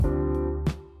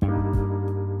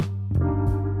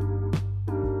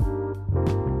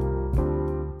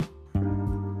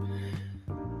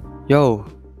Yo,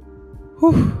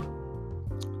 whew.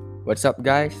 What's up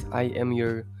guys? I am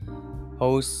your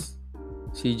host,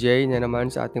 CJ, na naman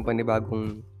sa ating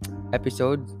panibagong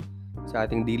episode sa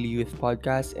ating Daily Youth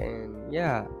Podcast. And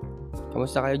yeah,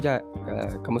 kamusta kayo dyan?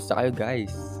 Kamusta kayo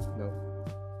guys?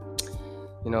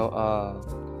 You know,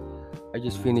 I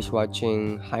just finished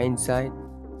watching Hindsight,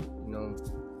 and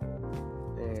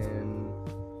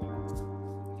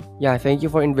yeah, thank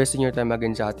you for investing your time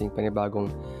again sa ating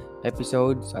panibagong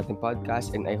episode, sa ating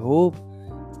podcast. And I hope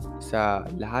sa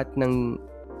lahat ng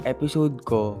episode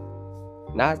ko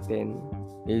natin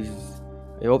is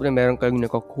I hope na meron kayong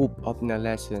nako-coop up na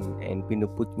lesson and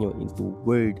pinuput nyo into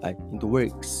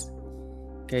works.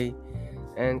 Okay?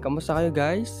 And kamusta kayo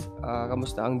guys?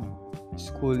 Kamusta ang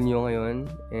school nyo ngayon?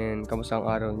 And kamusta ang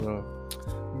araw nyo?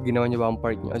 Ginawa nyo ba ang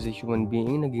part nyo as a human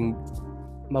being? Naging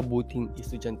mabuting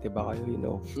estudyante ba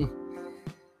kayo,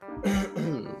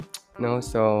 No?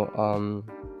 So,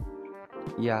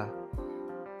 yeah.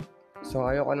 So,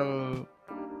 ayoko nang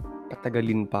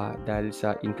patagalin pa dahil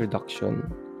sa introduction,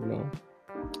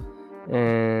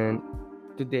 And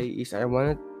today is I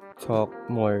want to talk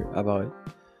more about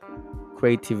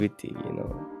creativity,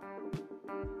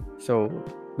 So,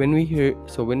 when we hear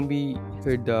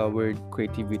the word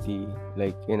creativity,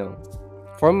 like,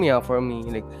 for me,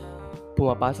 like,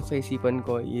 pumapasok sa isipan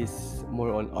ko is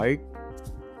more on art.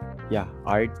 Yeah,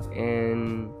 art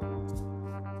and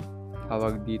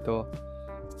tawag dito,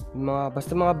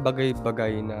 basta mga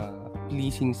bagay-bagay na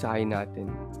pleasing sa eye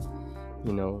natin,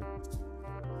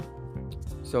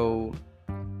 So,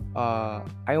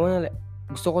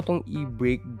 gusto ko tong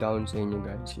i-break down sa inyo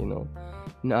guys,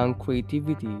 na ang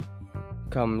creativity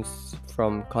comes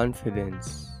from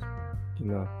confidence,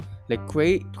 like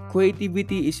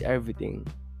creativity is everything.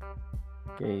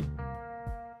 Okay,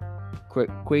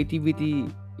 creativity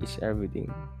is everything.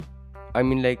 I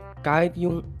mean, like, kahit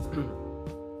yung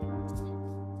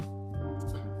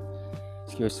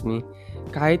excuse me,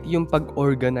 kahit yung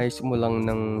pag-organize mo lang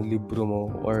ng libro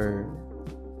mo or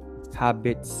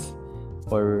habits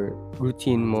or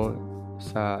routine mo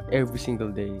sa every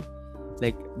single day,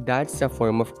 like, that's a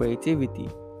form of creativity.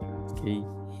 Okay,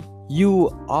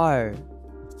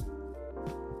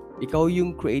 ikaw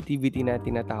yung creativity na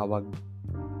tinatawag.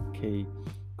 Okay,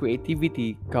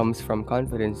 creativity comes from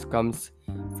confidence, comes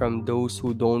from those who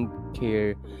don't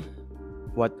care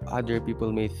what other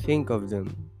people may think of them.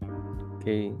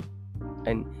 Okay,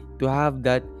 and to have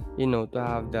that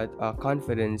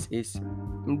confidence is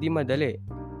hindi madali.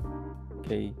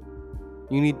 Okay,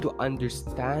 you need to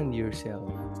understand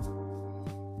yourself.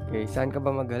 Okay, saan ka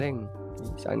ba magaling?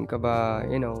 Okay, saan ka ba,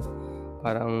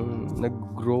 parang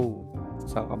nag-grow?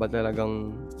 Saan ka ba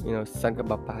talagang, saan ka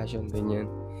ba passion, ganyan?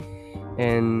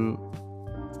 And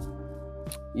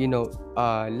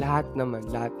lahat naman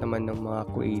ng mga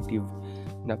creative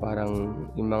na parang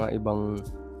yung mga ibang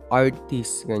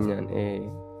artists, ganyan, they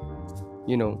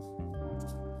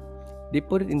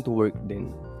put it into work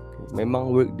din. Okay? May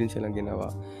mga work din silang ginawa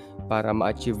para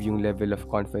ma-achieve yung level of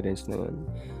confidence na yun.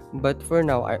 But for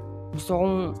now,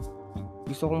 gusto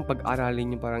kong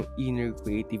pag-aralin yung parang inner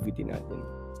creativity natin.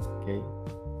 Okay?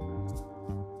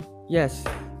 Yes.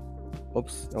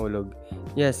 Oops, nahulog.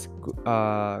 Yes,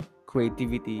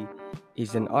 creativity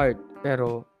is an art,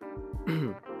 pero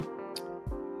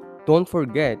don't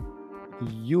forget,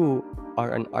 you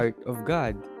are an art of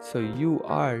God. So you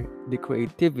are the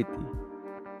creativity.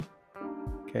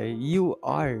 Okay? You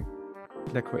are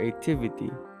the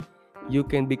creativity. You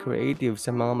can be creative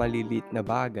sa mga maliliit na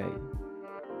bagay.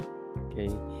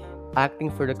 Okay? Acting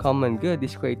for the common good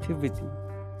is creativity.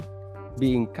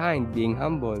 Being kind, being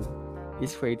humble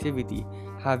is creativity.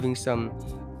 Having some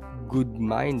good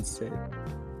mindset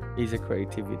is a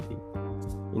creativity.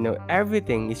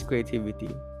 Everything is creativity.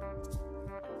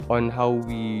 On how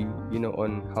we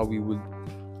would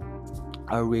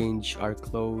arrange our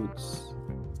clothes,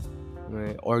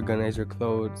 right? Organize our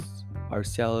clothes,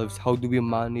 ourselves, how do we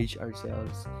manage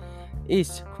ourselves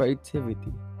is creativity,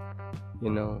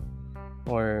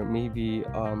 or maybe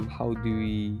how do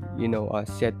we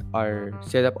set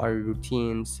up our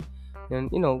routines, and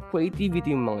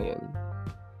creativity yung mga yun.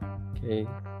 Okay,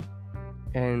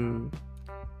 and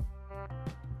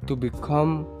to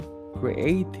become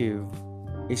creative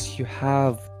is you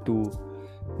have to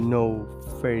know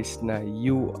first na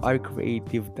you are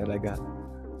creative talaga.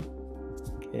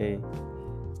 Okay,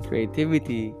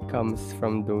 creativity comes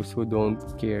from those who don't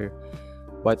care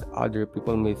what other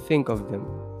people may think of them.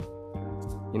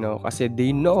 Kasi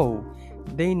they know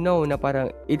na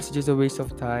parang it's just a waste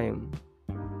of time.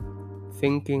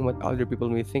 Thinking what other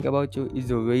people may think about you is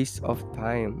a waste of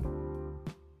time.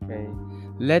 Okay,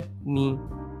 let me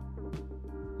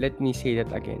let me say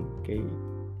that again, okay?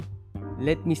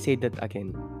 Let me say that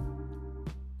again.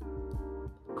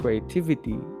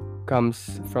 Creativity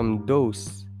comes from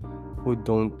those who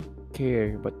don't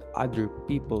care what other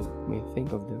people may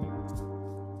think of them.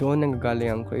 Doon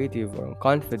nanggagaling ang creative or ang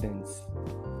confidence,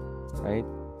 right?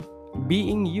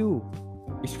 Being you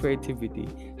is creativity.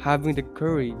 Having the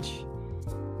courage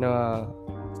na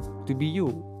to be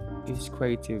you is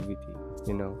creativity,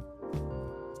 you know?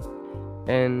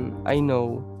 And I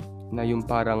know na yung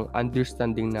parang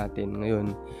understanding natin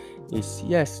ngayon is,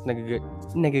 yes,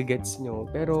 nagagets nyo,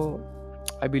 pero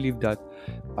I believe that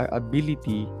our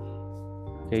ability,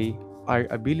 okay, our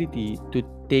ability to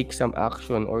take some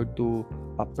action or to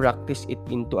practice it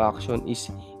into action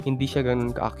is hindi siya ganun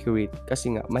ka-accurate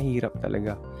kasi nga mahirap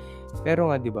talaga.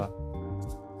 Pero nga 'di ba?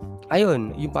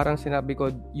 Ayun, yung parang sinabi ko,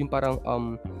 yung parang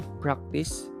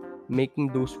practice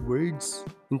making those words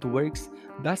into works,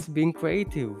 that's being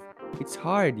creative. It's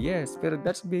hard, yes, pero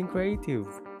that's being creative.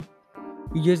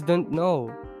 You just don't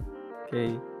know.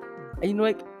 Okay? And you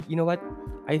know what?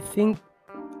 I think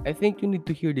you need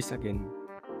to hear this again.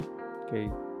 Okay?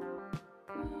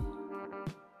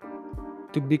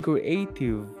 To be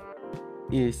creative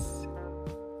is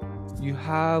you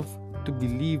have to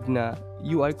believe na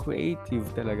you are creative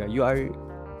talaga. You are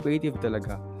creative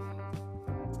talaga.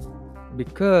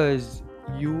 Because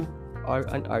you are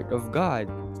an art of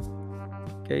God.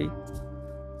 Okay?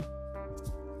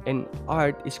 And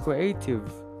art is creative,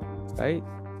 right?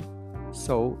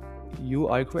 So,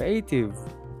 you are creative.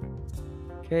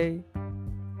 Okay?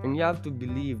 And you have to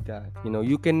believe that. You know,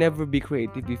 you can never be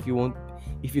creative if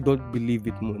you don't believe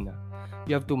it muna.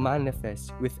 You have to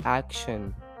manifest with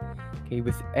action. Okay,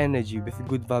 with energy, with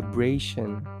good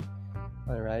vibration.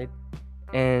 Alright?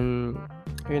 And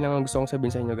yun lang ang gusto kong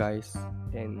sabihin sa inyo, guys.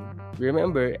 And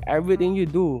remember, everything you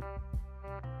do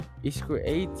is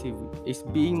creative, is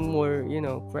being more,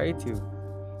 creative.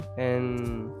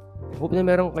 And I hope na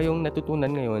meron kayong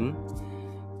natutunan ngayon.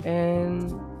 And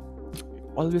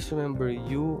always remember,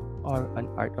 you are an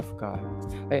art of God.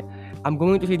 I'm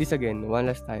going to say this again, one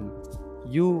last time.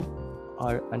 You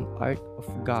are an art of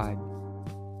God.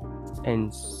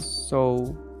 And so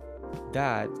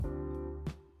that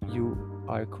you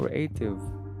are creative.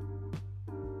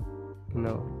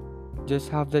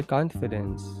 Just have that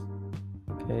confidence.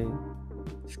 Okay?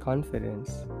 It's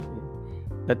confidence. Okay?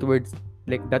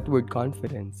 That word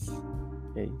confidence.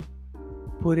 Okay?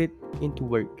 Put it into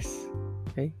works.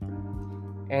 Okay?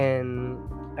 And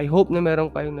I hope na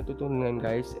meron kayong natutunan,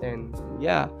 guys. And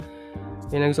yeah,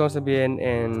 yun ang gusto kong sabihin.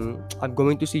 And I'm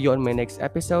going to see you on my next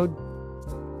episode.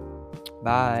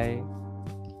 Bye!